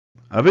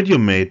A video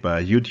made by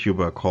a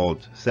YouTuber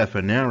called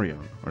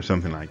Zephanion or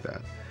something like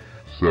that.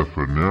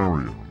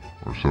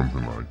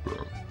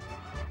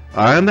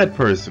 And that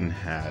person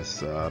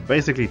has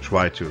basically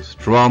tried to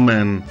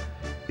strawman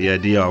the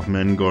idea of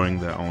men going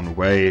their own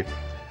way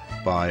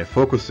by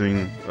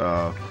focusing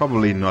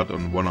probably not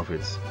on one of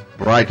its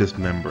brightest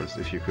members,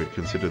 if you could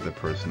consider the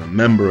person a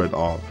member at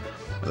all.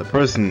 The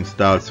person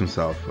styles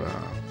himself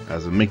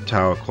as a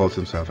MGTOW, calls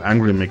himself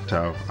Angry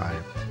MGTOW. I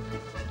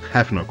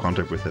have no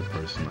contact with that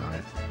person. I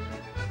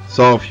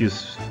saw a few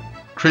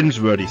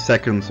cringeworthy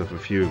seconds of a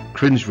few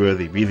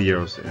cringeworthy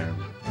videos and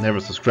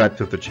never subscribed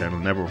to the channel,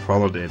 never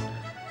followed it.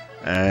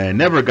 I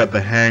never got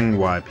the hang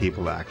why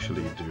people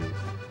actually do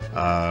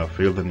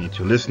feel the need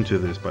to listen to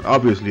this, but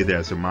obviously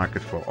there's a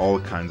market for all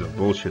kinds of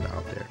bullshit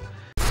out there.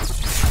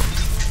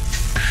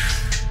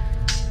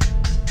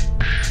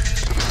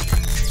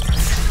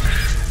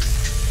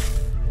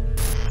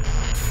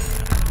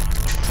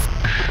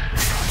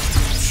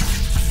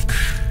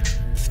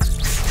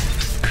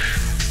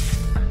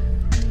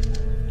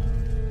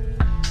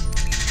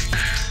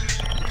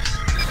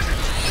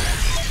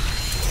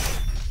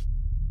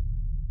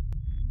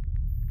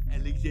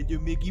 Alexander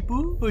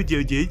MGTOW? Oh,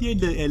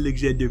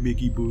 Alexander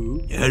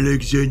MGTOW.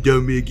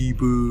 Alexander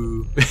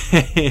MGTOW.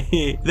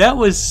 That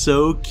was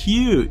so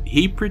cute.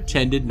 He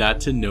pretended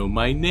not to know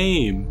my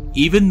name,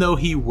 even though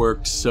he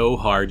worked so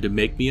hard to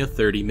make me a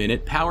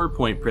 30-minute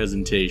PowerPoint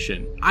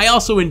presentation. I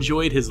also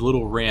enjoyed his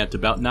little rant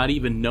about not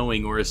even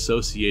knowing or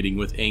associating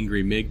with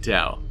Angry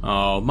MGTOW.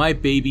 Oh, my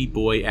baby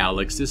boy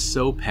Alex is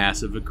so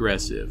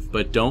passive-aggressive.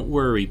 But don't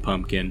worry,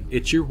 Pumpkin.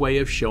 It's your way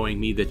of showing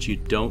me that you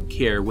don't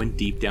care when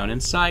deep down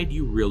inside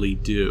you really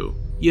do.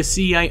 You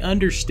see, I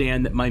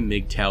understand that my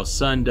MGTOW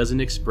son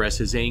doesn't express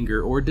his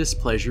anger or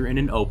displeasure in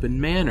an open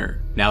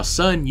manner. Now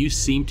son, you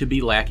seem to be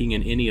lacking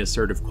in any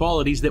assertive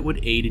qualities that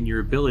would aid in your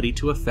ability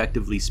to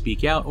effectively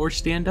speak out or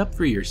stand up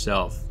for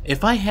yourself.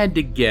 If I had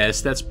to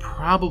guess, that's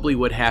probably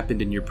what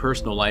happened in your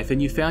personal life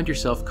and you found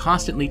yourself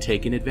constantly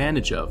taken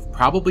advantage of,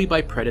 probably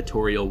by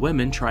predatory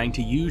women trying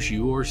to use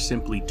you or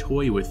simply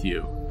toy with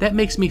you. That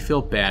makes me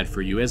feel bad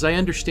for you, as I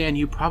understand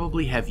you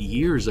probably have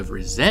years of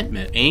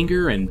resentment,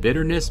 anger, and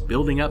bitterness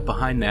building up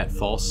behind that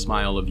false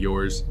smile of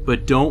yours.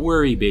 But don't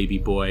worry, baby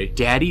boy.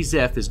 Daddy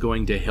Zeph is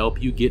going to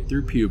help you get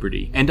through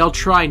puberty, and I'll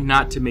try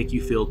not to make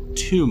you feel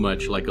too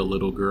much like a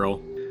little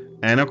girl.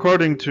 And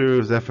according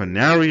to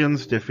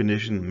Zephanion's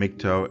definition,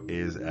 MGTOW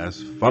is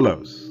as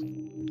follows.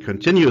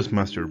 Continuous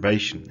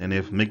masturbation, and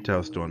if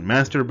MGTOWs don't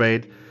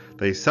masturbate,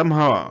 they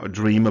somehow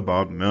dream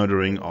about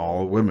murdering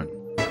all women.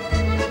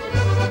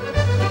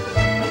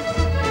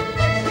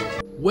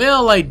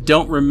 Well, I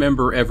don't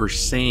remember ever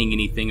saying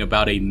anything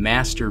about a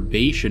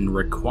masturbation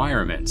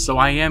requirement, so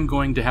I am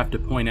going to have to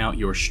point out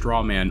your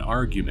strawman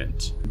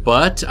argument.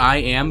 But I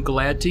am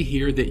glad to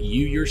hear that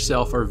you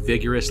yourself are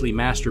vigorously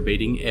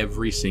masturbating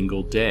every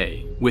single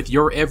day. With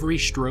your every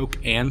stroke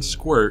and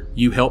squirt,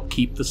 you help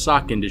keep the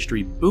sock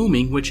industry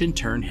booming, which in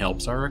turn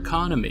helps our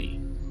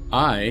economy.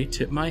 I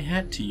tip my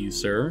hat to you,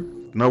 sir.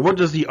 Now what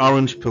does the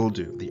orange pill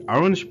do? The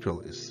orange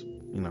pill is,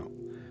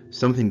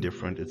 something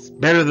different. It's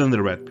better than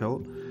the red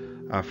pill.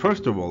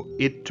 First of all,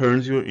 it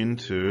turns you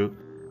into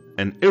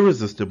an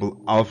irresistible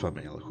alpha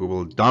male who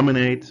will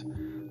dominate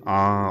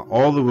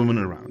all the women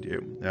around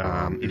you.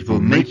 It will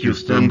make you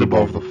stand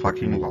above the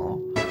fucking law.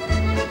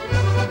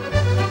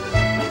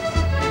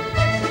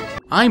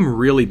 I'm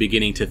really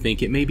beginning to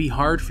think it may be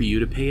hard for you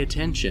to pay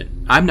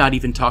attention. I'm not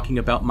even talking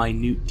about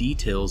minute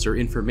details or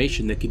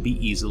information that could be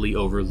easily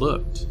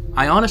overlooked.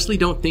 I honestly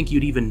don't think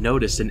you'd even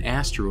notice an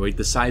asteroid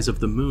the size of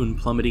the moon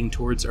plummeting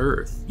towards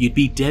Earth. You'd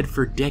be dead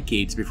for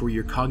decades before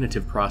your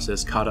cognitive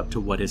process caught up to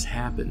what has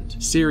happened.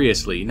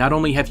 Seriously, not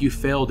only have you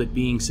failed at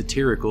being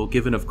satirical,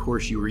 given of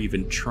course you were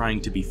even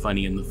trying to be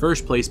funny in the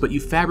first place, but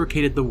you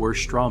fabricated the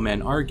worst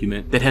strawman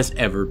argument that has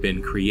ever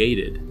been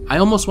created. I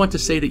almost want to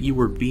say that you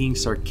were being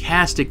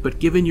sarcastic, but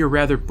given your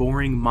rather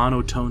boring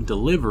monotone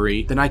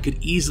delivery, then I could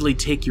easily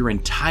take your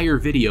entire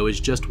video as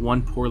just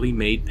one poorly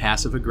made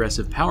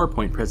passive-aggressive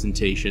PowerPoint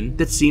presentation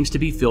that seems to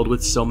be filled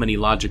with so many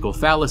logical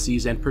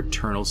fallacies and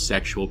paternal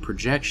sexual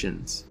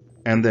projections.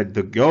 And that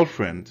the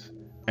girlfriend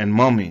and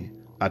mommy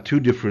are two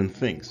different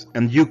things,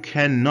 and you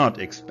cannot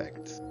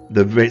expect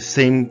the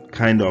same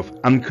kind of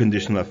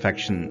unconditional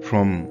affection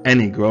from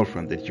any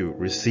girlfriend that you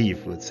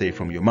receive, let's say,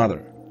 from your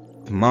mother.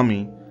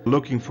 Mommy,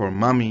 looking for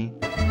mommy.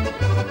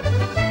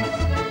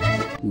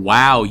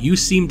 Wow, you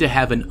seem to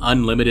have an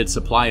unlimited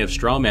supply of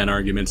strawman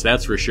arguments,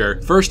 that's for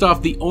sure. First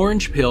off, the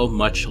orange pill,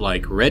 much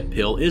like red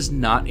pill, is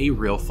not a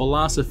real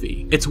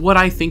philosophy. It's what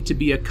I think to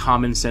be a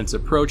common sense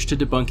approach to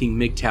debunking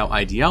MGTOW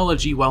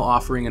ideology while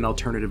offering an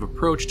alternative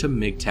approach to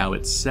MGTOW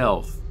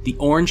itself. The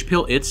orange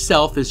pill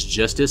itself is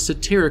just as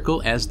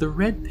satirical as the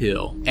red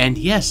pill. And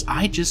yes,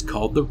 I just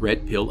called the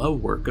red pill a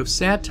work of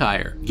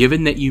satire.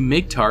 Given that you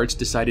Migtards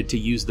decided to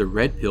use the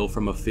red pill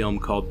from a film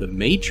called The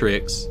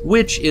Matrix,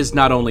 which is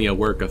not only a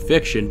work of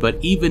fiction, but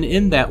even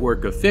in that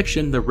work of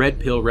fiction, the red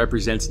pill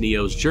represents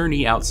Neo's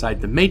journey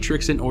outside the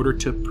Matrix in order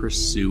to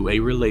pursue a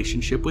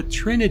relationship with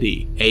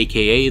Trinity,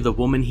 aka the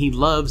woman he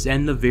loves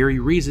and the very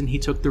reason he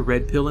took the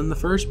red pill in the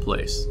first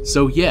place.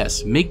 So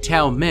yes,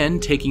 MGTOW men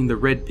taking the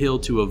red pill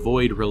to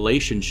avoid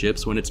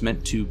relationships when it's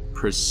meant to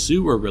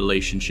pursue a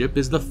relationship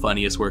is the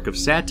funniest work of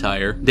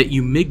satire that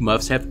you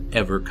MIGMuffs have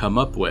ever come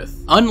up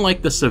with.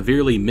 Unlike the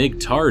severely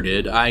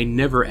Migtarded, I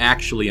never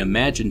actually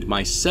imagined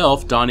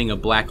myself donning a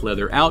black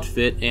leather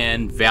outfit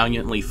and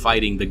valiantly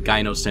fighting the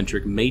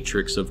gynocentric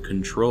matrix of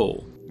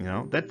control. You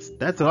know, that's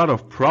a lot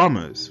of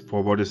promise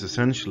for what is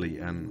essentially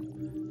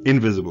an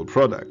invisible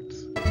product.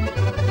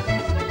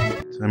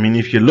 I mean,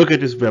 if you look at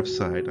this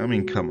website, I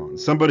mean, come on,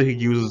 somebody who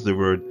uses the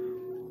word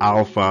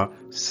alpha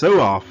so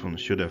often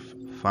should have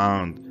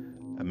found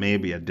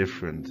maybe a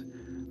different,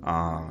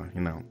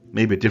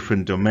 maybe a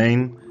different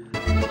domain.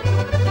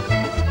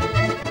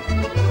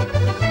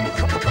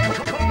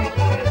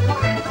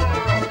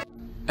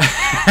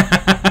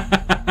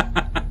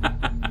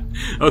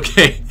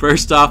 Okay,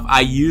 first off, I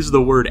used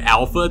the word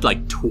alpha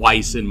like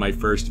twice in my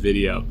first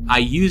video. I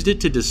used it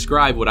to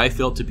describe what I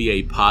felt to be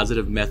a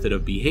positive method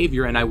of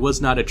behavior, and I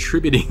was not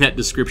attributing that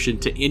description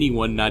to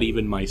anyone, not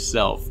even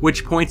myself.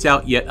 Which points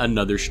out yet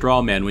another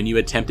straw man when you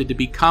attempted to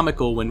be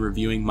comical when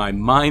reviewing my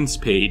Minds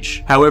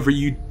page. However,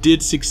 you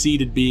did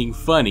succeed at being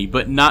funny,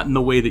 but not in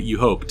the way that you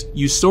hoped.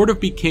 You sort of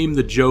became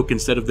the joke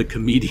instead of the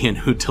comedian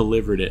who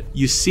delivered it.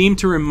 You seem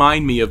to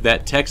remind me of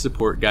that tech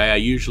support guy I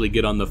usually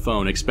get on the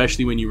phone,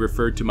 especially when you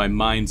referred to my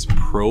Minds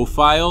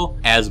profile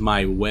as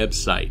my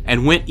website,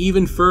 and went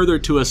even further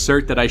to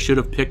assert that I should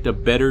have picked a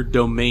better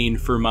domain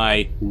for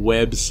my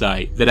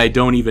website that I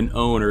don't even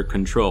own or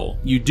control.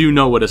 You do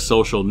know what a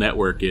social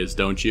network is,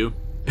 don't you?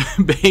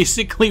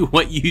 Basically,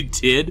 what you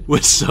did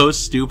was so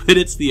stupid,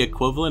 it's the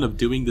equivalent of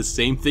doing the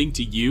same thing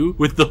to you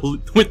with the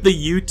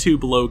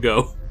YouTube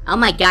logo. Oh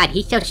my god,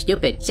 he's so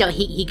stupid. So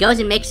he goes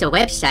and makes a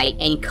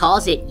website and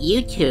calls it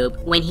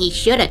YouTube when he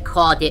should have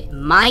called it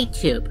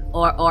MyTube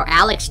or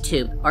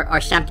AlexTube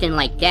or something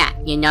like that,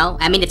 you know?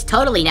 I mean, it's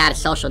totally not a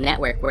social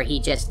network where he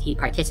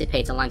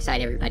participates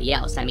alongside everybody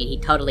else. I mean, he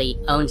totally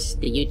owns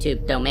the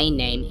YouTube domain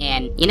name,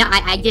 and, you know,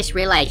 I just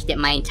realized that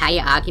my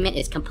entire argument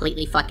is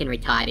completely fucking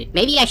retarded.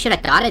 Maybe I should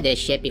have thought of this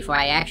shit before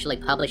I actually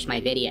published my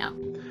video.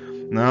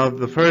 Now,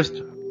 the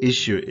first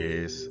issue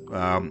is,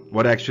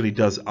 what actually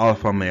does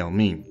alpha male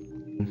mean?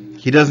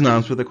 He doesn't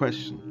answer the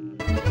question.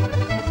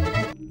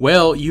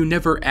 Well, you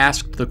never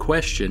asked the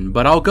question,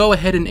 but I'll go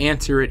ahead and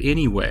answer it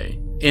anyway.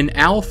 An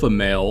alpha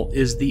male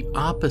is the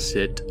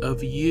opposite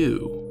of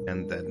you.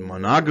 And that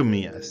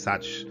monogamy as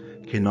such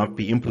cannot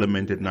be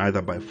implemented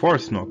neither by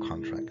force nor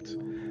contract.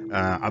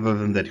 Other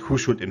than that, who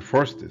should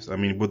enforce this? I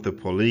mean, would the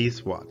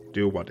police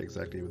do what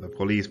exactly? The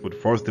police would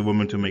force the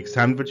woman to make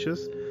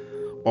sandwiches?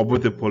 Or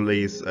would the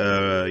police,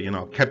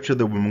 capture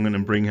the woman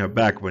and bring her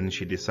back when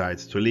she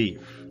decides to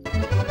leave?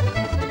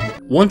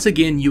 Once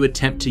again, you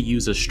attempt to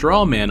use a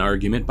straw man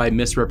argument by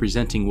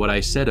misrepresenting what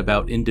I said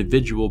about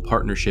individual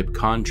partnership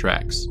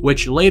contracts,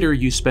 which later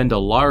you spend a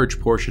large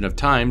portion of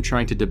time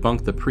trying to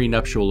debunk the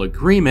prenuptial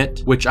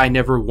agreement, which I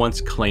never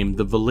once claimed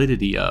the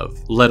validity of,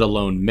 let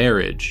alone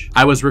marriage.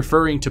 I was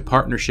referring to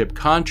partnership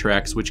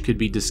contracts which could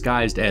be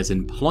disguised as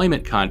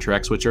employment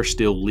contracts which are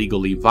still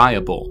legally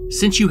viable.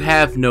 Since you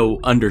have no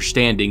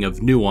understanding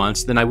of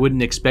nuance, then I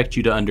wouldn't expect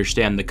you to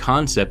understand the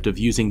concept of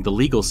using the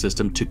legal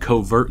system to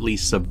covertly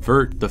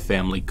subvert the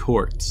family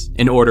courts,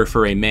 in order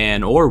for a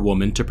man or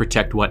woman to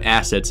protect what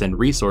assets and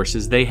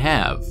resources they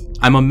have.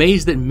 I'm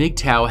amazed that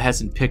MGTOW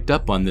hasn't picked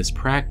up on this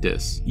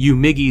practice. You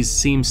Miggies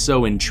seem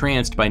so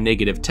entranced by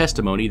negative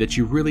testimony that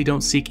you really don't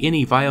seek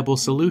any viable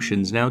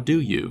solutions now, do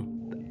you?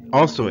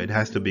 Also, it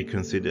has to be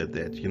considered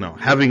that,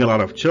 having a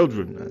lot of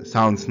children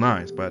sounds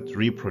nice, but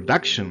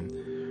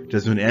reproduction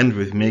doesn't end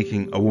with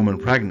making a woman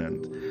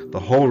pregnant. The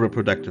whole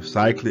reproductive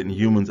cycle in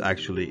humans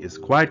actually is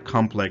quite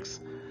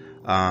complex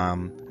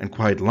and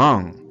quite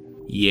long.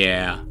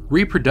 Yeah,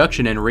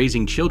 reproduction and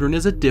raising children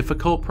is a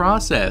difficult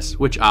process,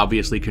 which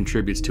obviously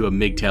contributes to a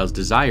MGTOW's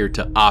desire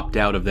to opt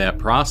out of that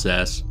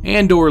process,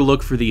 and or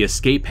look for the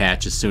escape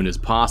hatch as soon as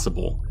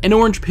possible. An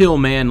orange pill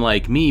man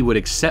like me would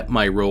accept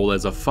my role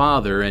as a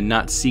father and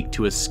not seek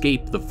to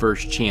escape the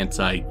first chance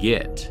I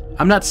get.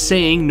 I'm not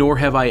saying, nor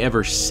have I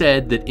ever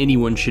said, that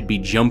anyone should be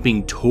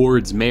jumping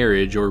towards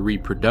marriage or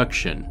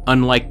reproduction.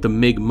 Unlike the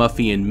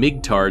MIGMuffian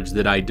Migtards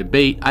that I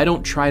debate, I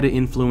don't try to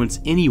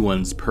influence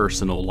anyone's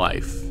personal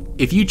life.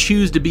 If you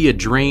choose to be a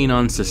drain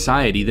on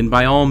society, then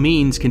by all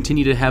means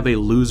continue to have a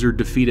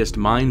loser-defeatist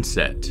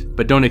mindset,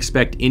 but don't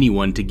expect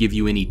anyone to give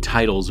you any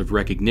titles of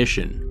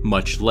recognition,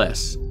 much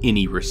less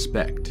any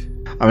respect.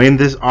 I mean,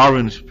 this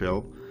orange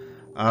pill,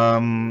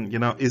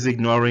 is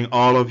ignoring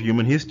all of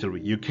human history.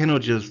 You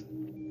cannot just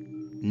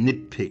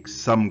nitpick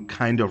some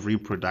kind of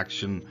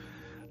reproduction,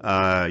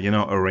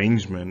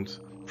 arrangement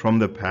from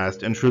the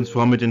past and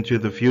transform it into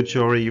the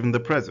future or even the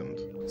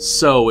present.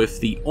 So, if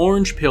the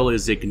orange pill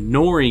is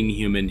ignoring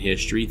human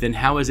history, then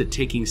how is it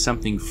taking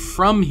something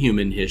from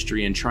human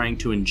history and trying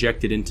to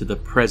inject it into the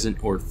present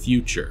or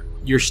future?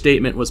 Your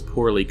statement was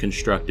poorly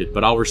constructed,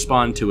 but I'll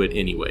respond to it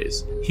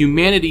anyways.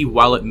 Humanity,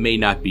 while it may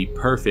not be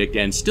perfect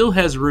and still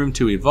has room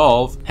to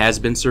evolve, has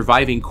been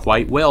surviving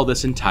quite well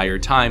this entire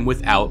time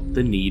without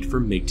the need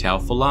for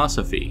MGTOW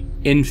philosophy.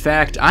 In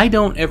fact, I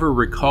don't ever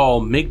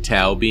recall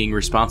MGTOW being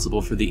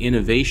responsible for the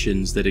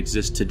innovations that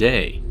exist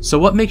today. So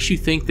what makes you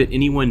think that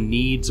anyone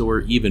needs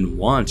or even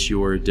wants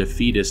your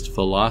defeatist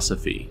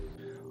philosophy?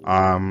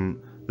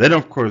 Then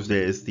of course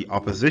there is the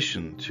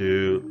opposition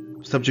to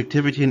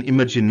subjectivity and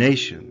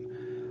imagination.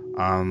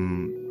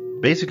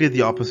 Basically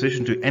the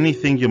opposition to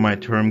anything you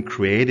might term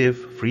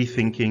creative,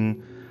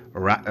 free-thinking,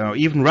 or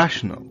even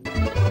rational.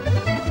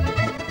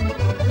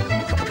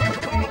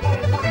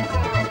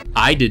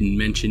 I didn't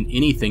mention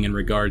anything in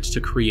regards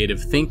to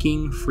creative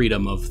thinking,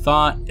 freedom of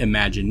thought,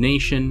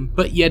 imagination,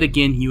 but yet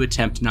again you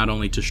attempt not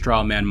only to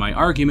strawman my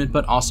argument,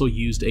 but also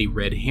used a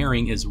red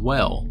herring as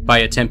well, by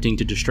attempting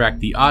to distract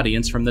the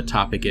audience from the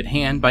topic at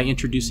hand by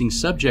introducing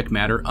subject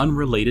matter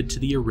unrelated to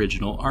the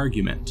original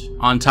argument.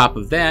 On top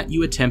of that,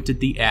 you attempted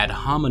the ad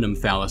hominem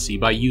fallacy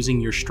by using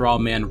your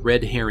strawman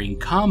red herring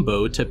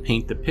combo to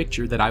paint the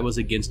picture that I was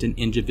against an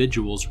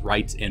individual's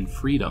rights and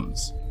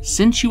freedoms.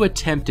 Since you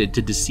attempted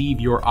to deceive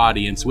your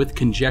audience with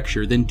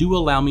conjecture, then do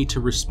allow me to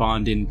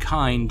respond in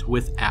kind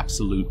with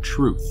absolute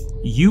truth.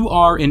 You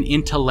are an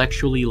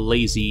intellectually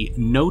lazy,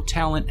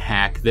 no-talent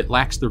hack that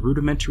lacks the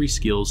rudimentary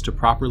skills to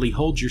properly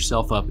hold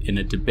yourself up in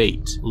a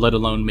debate, let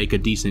alone make a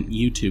decent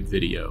YouTube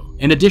video.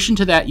 In addition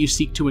to that, you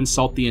seek to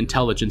insult the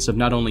intelligence of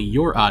not only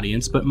your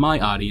audience, but my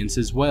audience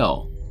as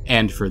well.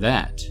 And for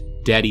that,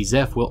 Daddy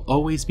Zeph will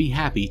always be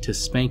happy to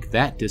spank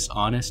that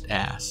dishonest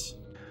ass.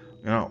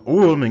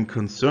 Overwhelming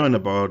concern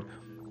about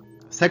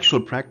sexual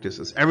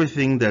practices,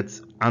 everything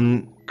that's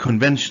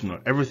unconventional,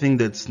 everything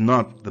that's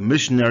not the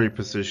missionary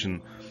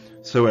position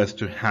so as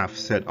to have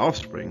said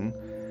offspring,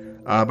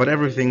 but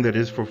everything that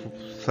is for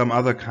some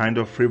other kind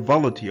of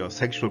frivolity or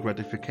sexual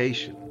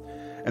gratification.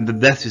 And that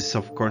this is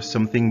of course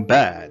something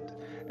bad,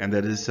 and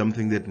that is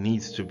something that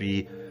needs to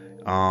be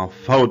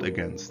fought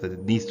against, that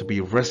it needs to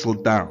be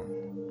wrestled down.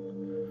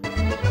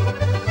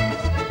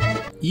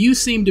 You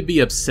seem to be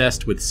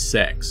obsessed with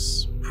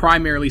sex,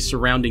 primarily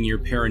surrounding your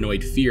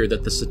paranoid fear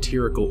that the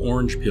satirical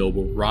orange pill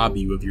will rob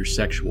you of your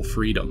sexual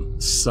freedom,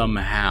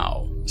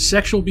 somehow.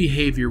 Sexual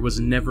behavior was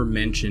never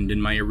mentioned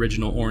in my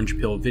original orange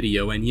pill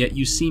video, and yet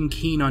you seem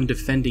keen on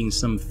defending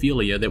some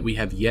philia that we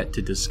have yet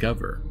to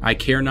discover. I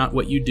care not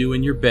what you do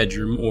in your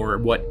bedroom, or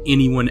what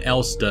anyone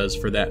else does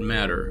for that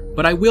matter,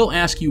 but I will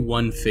ask you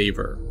one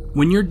favor.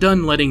 When you're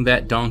done letting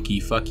that donkey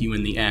fuck you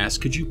in the ass,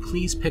 could you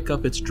please pick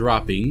up its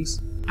droppings?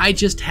 I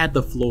just had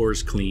the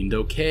floors cleaned,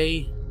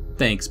 okay?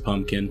 Thanks,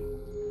 Pumpkin.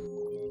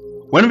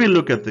 When we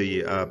look at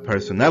the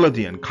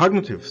personality and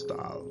cognitive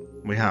style,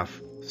 we have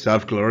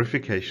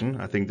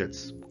self-glorification. I think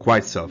that's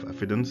quite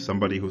self-evident.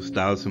 Somebody who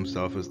styles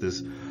himself as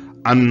this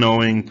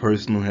unknowing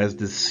person who has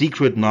this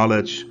secret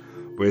knowledge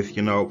with,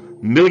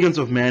 millions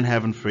of men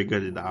haven't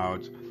figured it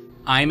out.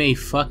 I'm a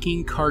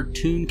fucking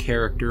cartoon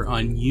character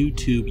on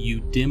YouTube,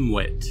 you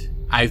dimwit.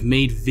 I've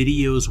made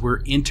videos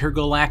where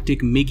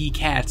intergalactic Miggy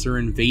cats are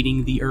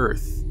invading the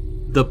Earth.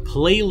 The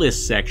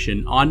playlist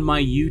section on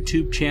my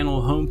YouTube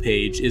channel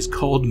homepage is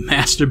called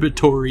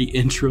Masturbatory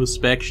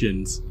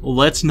Introspections.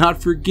 Let's not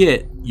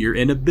forget your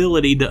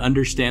inability to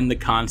understand the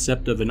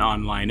concept of an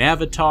online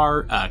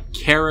avatar, a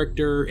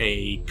character,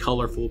 a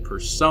colorful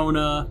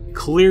persona.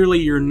 Clearly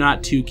you're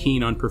not too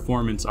keen on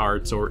performance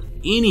arts or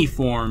any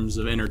forms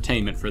of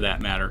entertainment for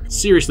that matter.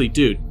 Seriously,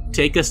 dude.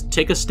 Take a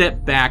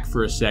step back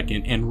for a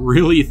second and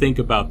really think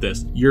about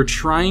this. You're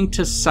trying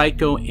to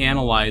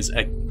psychoanalyze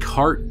a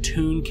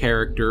cartoon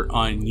character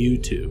on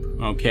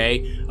YouTube,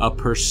 okay? A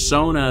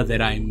persona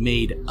that I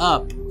made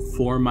up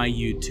for my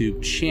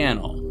YouTube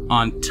channel.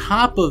 On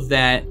top of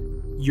that,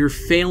 you're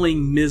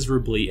failing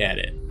miserably at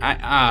it.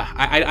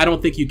 I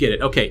don't think you get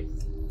it. Okay,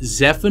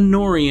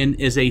 Zephanorian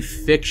is a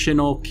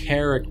fictional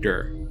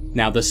character.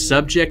 Now, the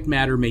subject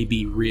matter may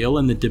be real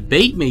and the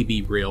debate may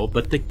be real,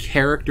 but the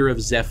character of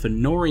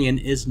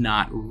Zephanorian is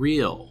not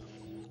real.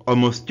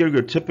 Almost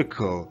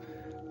stereotypical,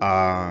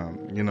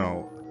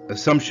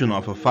 assumption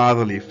of a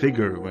fatherly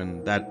figure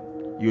when that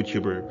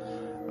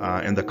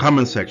YouTuber, in the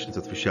comment sections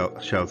that we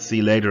shall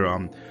see later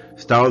on,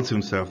 styles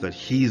himself that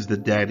he's the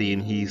daddy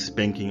and he's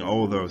spanking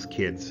all those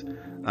kids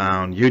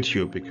on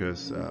YouTube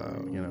because,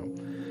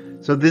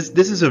 So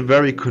this is a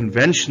very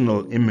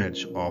conventional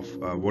image of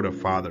what a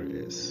father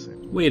is.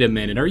 Wait a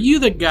minute, are you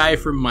the guy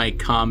from my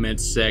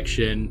comments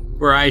section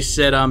where I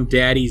said I'm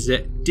daddy's?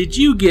 Did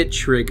you get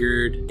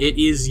triggered? It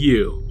is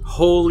you.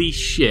 Holy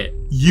shit.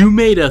 You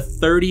made a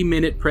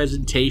 30-minute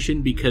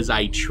presentation because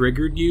I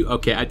triggered you?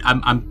 Okay,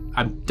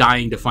 I'm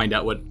dying to find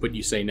out what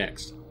you say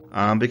next.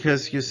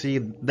 Because you see,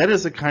 that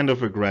is a kind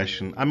of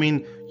aggression. I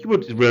mean, you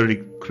would very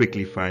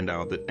quickly find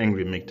out that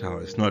Angry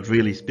MGTOW is not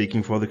really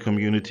speaking for the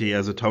community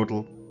as a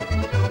total.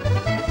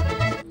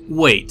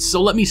 Wait, so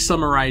let me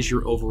summarize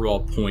your overall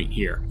point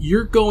here.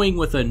 You're going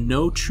with a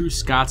no true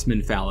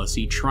Scotsman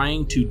fallacy,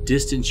 trying to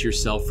distance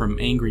yourself from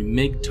angry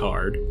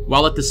Migtard,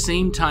 while at the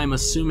same time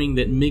assuming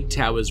that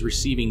MGTOW is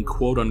receiving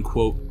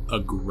quote-unquote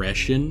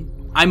aggression?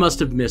 I must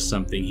have missed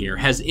something here.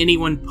 Has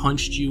anyone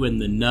punched you in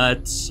the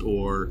nuts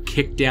or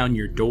kicked down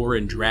your door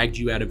and dragged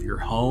you out of your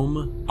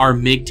home? Are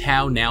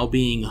MGTOW now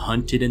being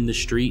hunted in the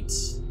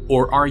streets?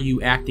 Or are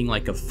you acting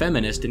like a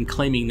feminist and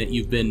claiming that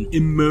you've been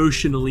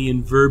emotionally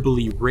and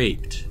verbally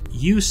raped?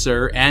 You,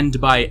 sir, and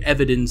by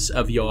evidence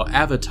of your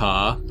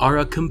avatar, are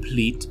a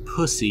complete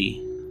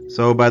pussy.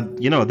 So,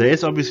 but, you know, there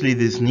is obviously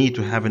this need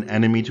to have an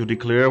enemy to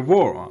declare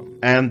war on.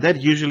 And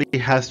that usually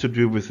has to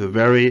do with a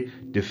very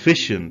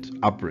deficient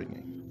upbringing.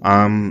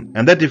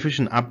 And that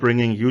deficient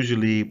upbringing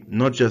usually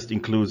not just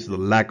includes the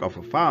lack of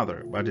a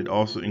father, but it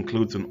also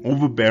includes an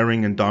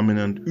overbearing and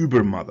dominant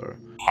Uber-mother.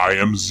 I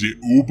am the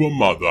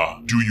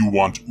Uber-mother. Do you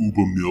want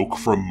Uber milk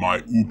from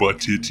my Uber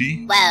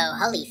titty? Whoa,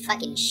 holy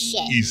fucking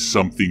shit. Is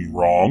something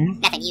wrong?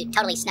 Nothing, you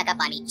totally snuck up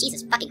on me.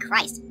 Jesus fucking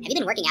Christ. Have you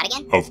been working out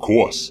again? Of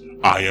course.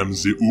 I am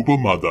the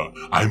Uber-mother.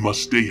 I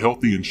must stay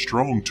healthy and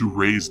strong to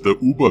raise the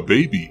Uber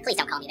baby. Please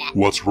don't call me that.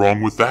 What's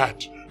wrong with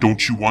that?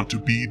 Don't you want to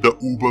be the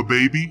Uber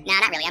baby? Nah,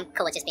 not really. I'm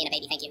cool with just being a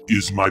baby, thank you.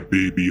 Is my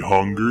baby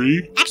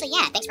hungry? Actually,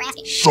 yeah, thanks for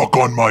asking. Suck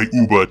on my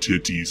Uber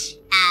titties.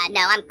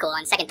 No, I'm cool.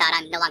 On second thought,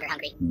 I'm no longer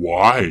hungry.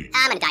 Why?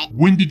 I'm on a diet.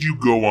 When did you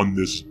go on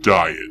this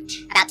diet?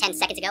 About 10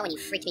 seconds ago when you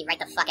freaked me right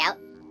the fuck out.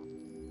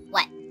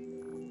 What?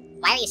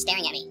 Why are you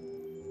staring at me?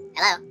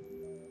 Hello?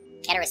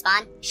 Care to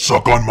respond?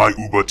 Suck on my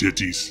Uber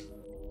titties.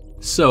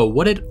 So,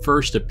 what at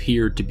first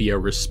appeared to be a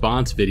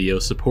response video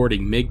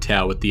supporting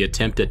MGTOW with the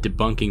attempt at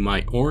debunking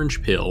my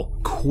orange pill,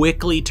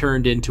 quickly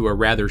turned into a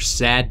rather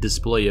sad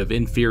display of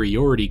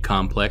inferiority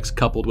complex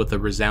coupled with a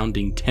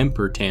resounding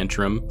temper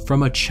tantrum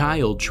from a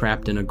child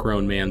trapped in a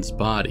grown man's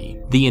body.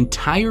 The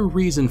entire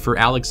reason for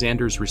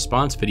Alexander's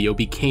response video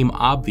became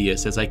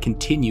obvious as I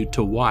continued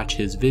to watch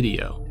his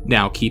video.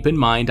 Now keep in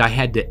mind I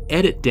had to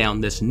edit down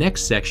this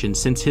next section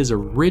since his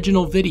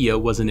original video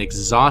was an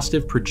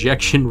exhaustive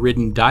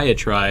projection-ridden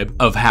diatribe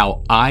of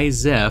how I,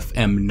 Zeph,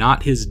 am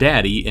not his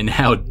daddy and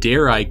how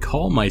dare I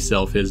call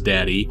myself his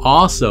daddy,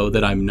 also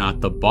that I'm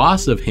not the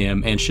boss of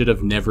him and should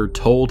have never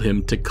told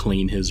him to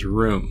clean his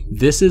room.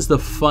 This is the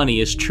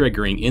funniest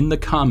triggering in the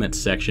comments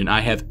section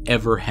I have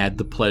ever had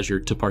the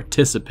pleasure to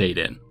participate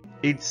in.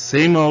 It's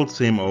same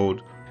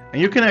old.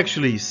 And you can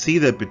actually see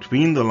that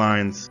between the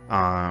lines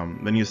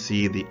when you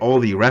see all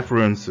the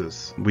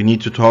references. We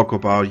need to talk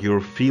about your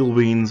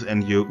feelweens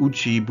and your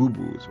uchi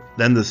boo-boos.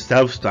 Then the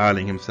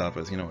self-styling himself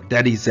as,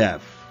 Daddy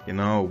Zeph,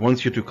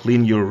 wants you to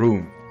clean your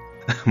room.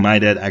 My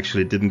dad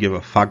actually didn't give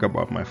a fuck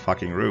about my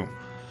fucking room.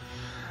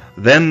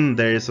 Then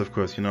there is, of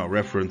course,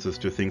 references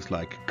to things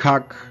like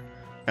cuck.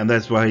 And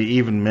that's why he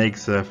even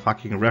makes a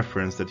fucking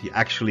reference that he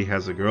actually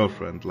has a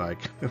girlfriend. Like,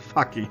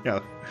 fucking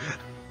hell.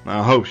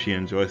 I hope she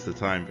enjoys the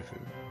time with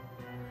him.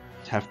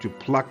 Have to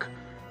pluck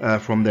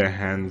from their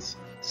hands,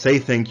 say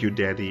thank you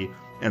daddy,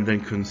 and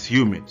then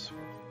consume it.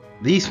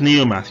 These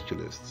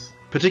neo-masculists,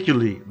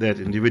 particularly that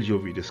individual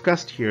we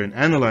discussed here and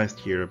analyzed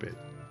here a bit,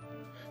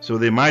 so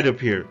they might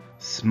appear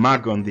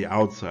smug on the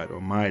outside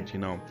or might,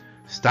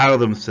 style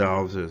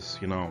themselves as,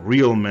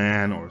 real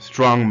man or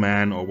strong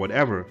man or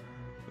whatever.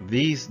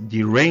 These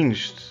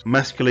deranged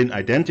masculine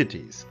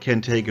identities can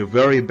take a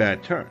very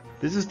bad turn.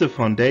 This is the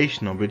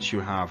foundation on which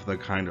you have the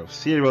kind of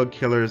serial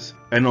killers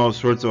and all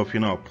sorts of,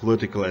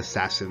 political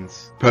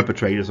assassins,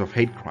 perpetrators of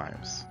hate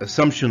crimes.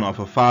 Assumption of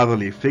a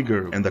fatherly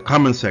figure in the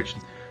comment section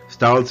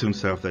styles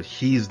himself that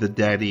he's the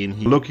daddy and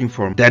he's looking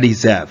for Daddy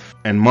Zeph,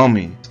 and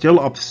mommy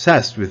still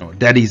obsessed with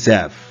Daddy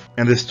Zeph.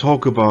 And this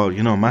talk about,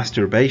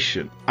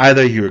 masturbation.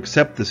 Either you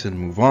accept this and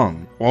move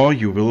on, or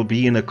you will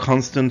be in a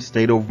constant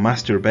state of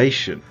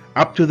masturbation.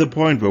 Up to the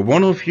point where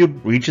one of you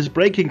reaches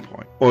breaking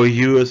point, or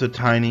you as a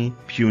tiny,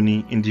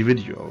 puny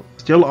individual,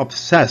 still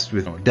obsessed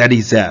with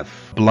Daddy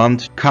Zeph,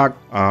 blunt, cuck,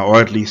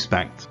 or at least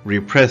spanked,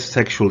 repressed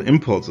sexual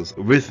impulses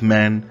with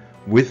men,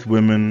 with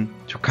women,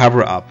 to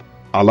cover up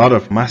a lot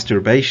of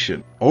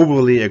masturbation,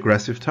 overly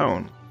aggressive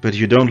tone. But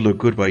you don't look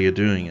good while you're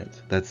doing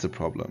it. That's the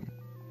problem.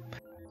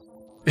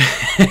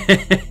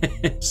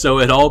 So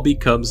it all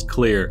becomes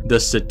clear. The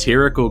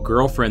satirical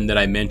girlfriend that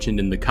I mentioned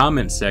in the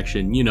comments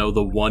section,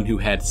 the one who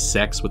had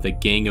sex with a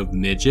gang of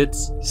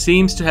midgets,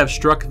 seems to have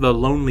struck the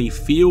lonely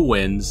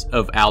feelwinds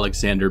of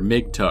Alexander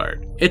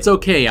Migtard. It's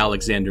okay,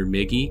 Alexander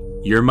Miggy.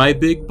 You're my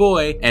big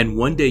boy, and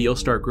one day you'll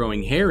start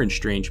growing hair in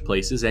strange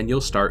places and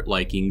you'll start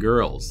liking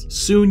girls.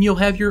 Soon you'll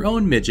have your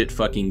own midget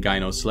fucking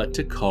gyno slut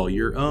to call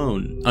your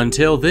own.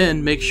 Until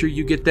then, make sure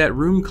you get that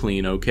room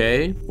clean,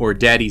 okay? Or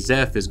Daddy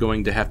Zeph is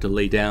going to have to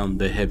lay down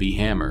the heavy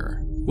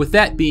hammer. With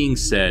that being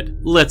said,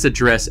 let's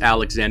address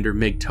Alexander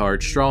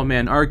Migtard's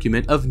strawman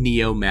argument of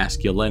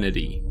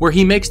neo-masculinity, where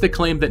he makes the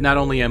claim that not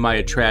only am I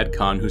a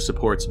tradcon who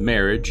supports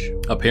marriage,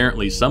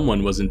 apparently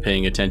someone wasn't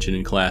paying attention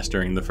in class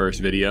during the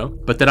first video,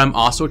 but that I'm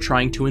also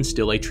trying to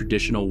instill a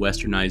traditional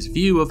westernized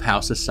view of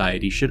how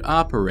society should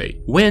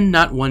operate, when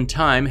not one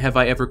time have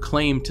I ever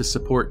claimed to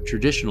support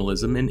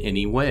traditionalism in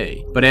any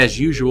way. But as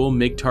usual,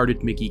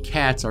 Migtarded Mickey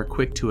cats are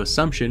quick to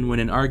assumption when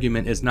an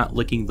argument is not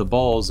licking the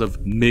balls of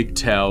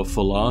MGTOW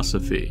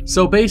philosophy.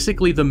 So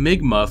basically the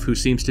Migmuff who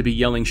seems to be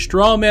yelling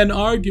strawman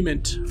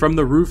argument from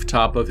the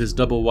rooftop of his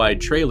double-wide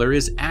trailer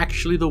is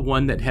actually the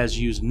one that has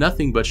used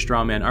nothing but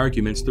strawman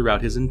arguments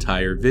throughout his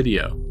entire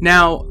video.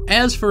 Now,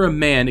 as for a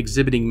man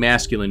exhibiting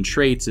masculine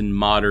traits in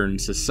modern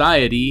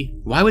society,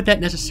 why would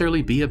that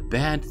necessarily be a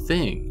bad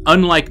thing?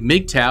 Unlike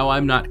MGTOW,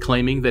 I'm not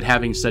claiming that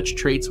having such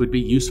traits would be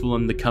useful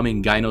in the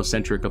coming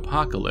gynocentric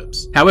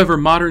apocalypse. However,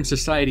 modern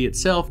society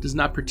itself does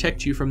not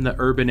protect you from the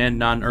urban and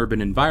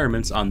non-urban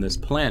environments on this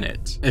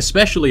planet,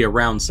 especially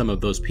around some of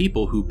those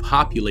people who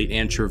populate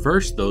and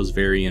traverse those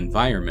very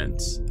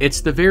environments. It's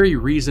the very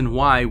reason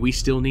why we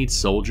still need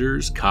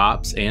soldiers,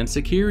 cops, and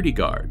security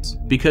guards,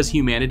 because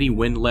humanity,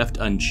 when left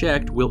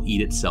unchecked, will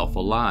eat itself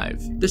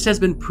alive. This has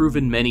been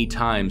proven many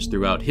times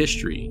throughout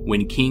history,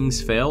 when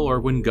kings fell or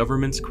when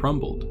governments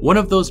crumbled. One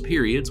of those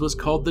periods was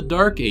called the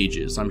Dark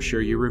Ages. I'm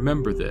sure you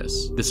remember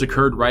this. This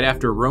occurred right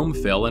after Rome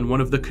fell, and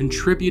one of the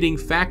contributing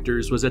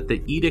factors was that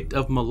the Edict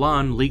of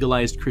Milan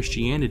legalized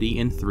Christianity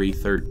in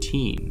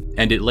 313,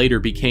 and it later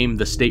became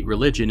the state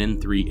religion in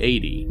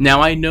 380.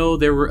 Now, I know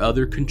there were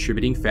other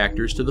contributing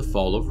factors to the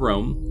fall of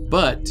Rome,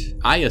 but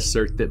I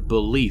assert that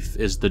belief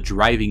is the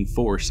driving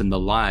force in the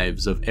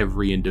lives of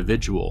every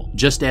individual,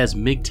 just as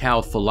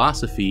MGTOW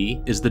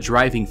philosophy is the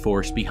driving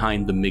force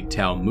behind the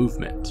MGTOW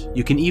movement.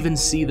 You can even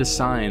see the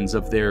signs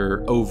of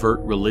their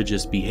overt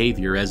religious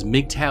behavior as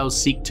MGTOWs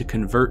seek to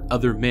convert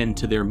other men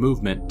to their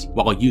movement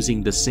while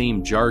using the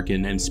same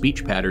jargon and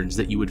speech patterns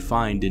that you would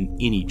find in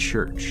any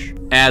church.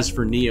 As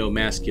for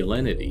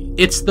neo-masculinity,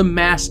 it's the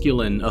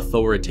masculine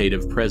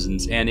authoritative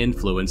presence and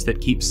influence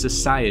that keeps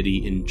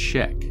society in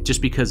check.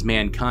 Just because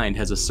mankind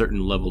has a certain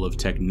level of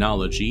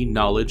technology,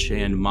 knowledge,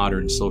 and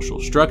modern social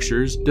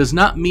structures does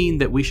not mean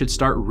that we should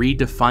start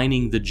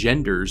redefining the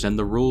genders and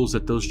the roles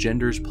that those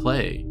genders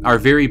play. Our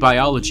very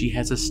biology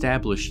has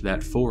established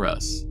that for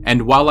us.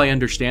 And while I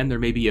understand there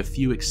may be a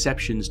few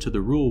exceptions to the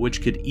rule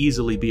which could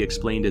easily be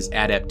explained as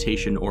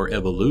adaptation or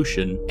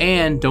evolution,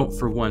 and don't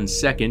for one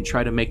second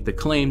try to make the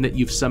claim that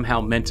you've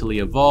somehow mentally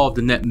evolved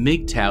and that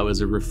MGTOW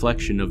is a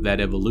reflection of that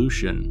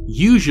evolution.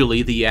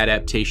 Usually the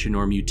adaptation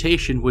or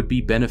mutation would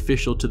be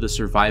beneficial to the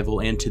survival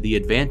and to the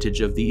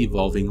advantage of the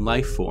evolving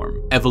life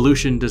form.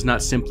 Evolution does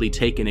not simply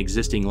take an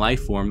existing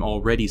life form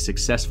already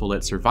successful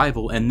at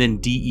survival and then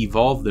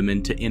de-evolve them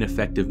into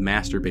ineffective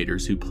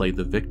masturbators who play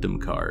the victim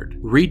card.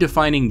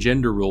 Redefining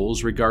gender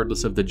roles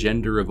regardless of the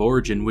gender of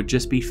origin would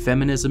just be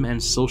feminism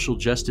and social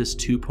justice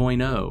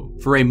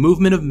 2.0. For a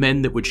movement of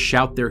men that would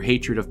shout their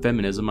hatred of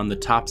feminism on the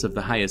tops of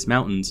the highest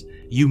mountains,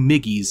 you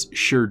Miggies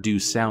sure do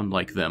sound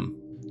like them.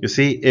 You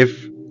see,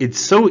 if it's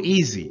so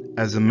easy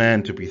as a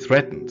man to be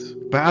threatened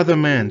by other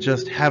men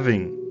just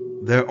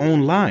having their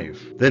own life,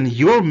 then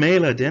your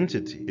male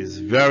identity is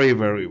very,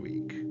 very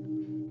weak.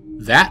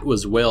 That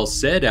was well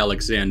said,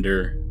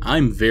 Alexander.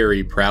 I'm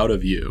very proud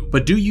of you.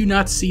 But do you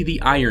not see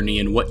the irony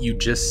in what you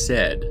just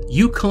said?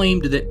 You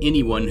claimed that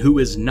anyone who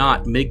is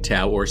not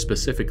MGTOW, or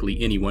specifically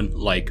anyone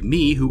like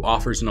me who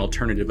offers an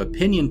alternative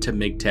opinion to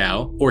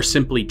MGTOW, or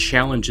simply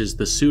challenges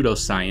the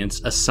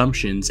pseudoscience,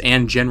 assumptions,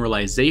 and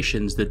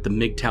generalizations that the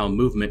MGTOW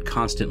movement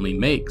constantly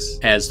makes,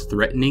 as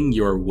threatening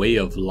your way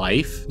of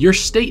life? Your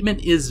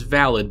statement is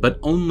valid, but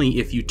only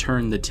if you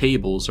turn the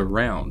tables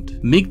around.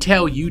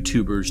 MGTOW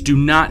YouTubers do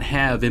not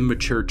have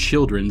immature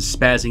children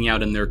spazzing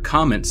out in their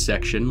comments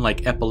section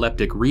like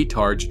epileptic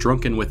retards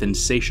drunken with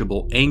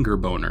insatiable anger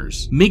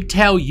boners.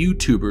 MGTOW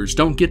YouTubers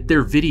don't get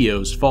their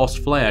videos false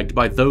flagged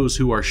by those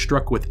who are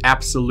struck with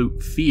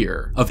absolute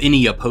fear of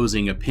any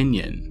opposing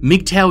opinion.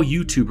 MGTOW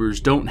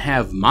YouTubers don't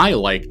have my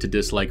like to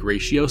dislike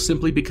ratio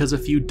simply because a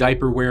few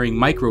diaper-wearing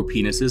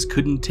micro-penises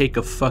couldn't take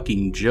a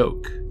fucking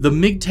joke. The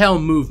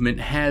MGTOW movement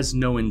has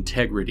no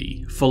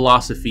integrity,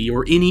 philosophy,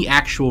 or any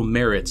actual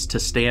merits to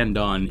stand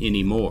on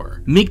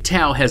anymore.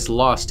 MGTOW has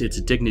lost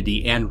its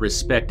dignity and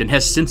respect and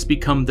has since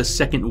become the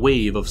second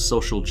wave of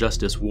social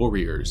justice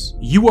warriors.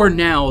 You are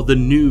now the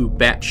new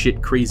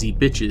batshit crazy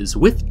bitches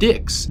with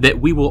dicks that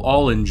we will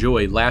all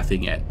enjoy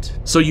laughing at.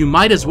 So you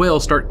might as well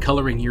start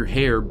coloring your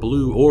hair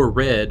blue or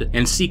red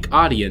and seek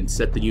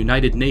audience at the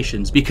United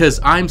Nations, because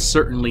I'm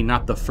certainly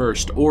not the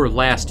first or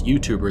last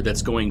YouTuber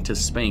that's going to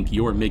spank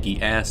your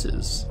Miggy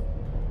asses.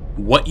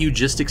 What you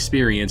just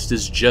experienced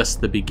is just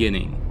the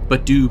beginning.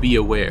 But do be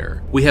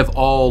aware, we have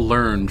all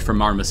learned from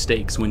our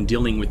mistakes when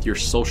dealing with your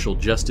social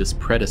justice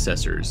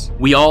predecessors.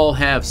 We all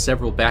have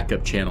several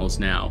backup channels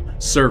now,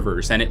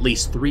 servers, and at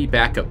least 3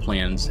 backup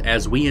plans,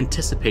 as we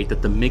anticipate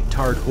that the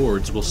Migtard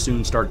hordes will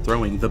soon start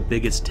throwing the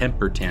biggest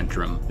temper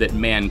tantrum that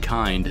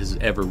mankind has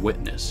ever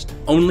witnessed.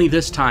 Only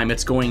this time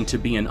it's going to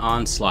be an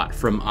onslaught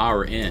from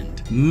our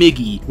end.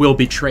 Miggy will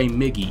betray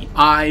Miggy.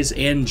 Eyes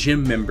and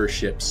gym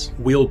memberships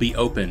will be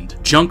opened.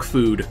 Junk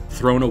food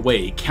thrown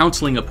away.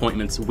 Counseling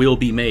appointments will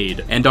be made.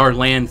 And our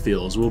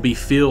landfills will be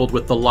filled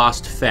with the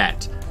lost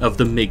fat of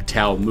the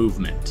MGTOW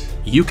movement.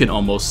 You can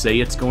almost say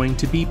it's going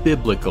to be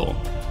biblical.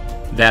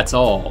 That's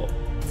all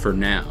for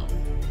now.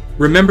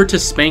 Remember to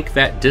spank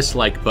that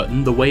dislike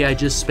button the way I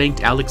just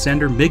spanked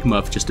Alexander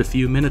MGTOW just a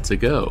few minutes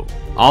ago.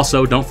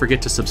 Also, don't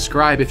forget to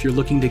subscribe if you're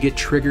looking to get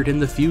triggered in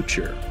the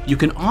future. You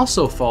can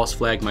also false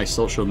flag my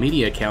social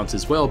media accounts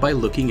as well by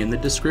looking in the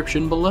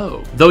description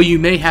below, though you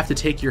may have to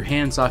take your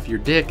hands off your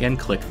dick and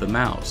click the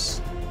mouse.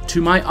 To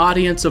my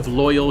audience of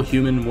loyal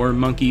human worm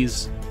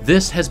monkeys,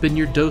 this has been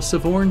your dose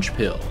of orange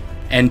pill.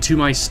 And to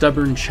my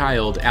stubborn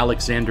child,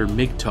 Alexander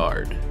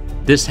Migtard,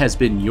 this has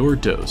been your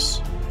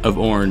dose of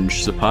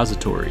orange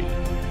suppository.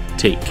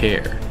 Take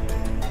care.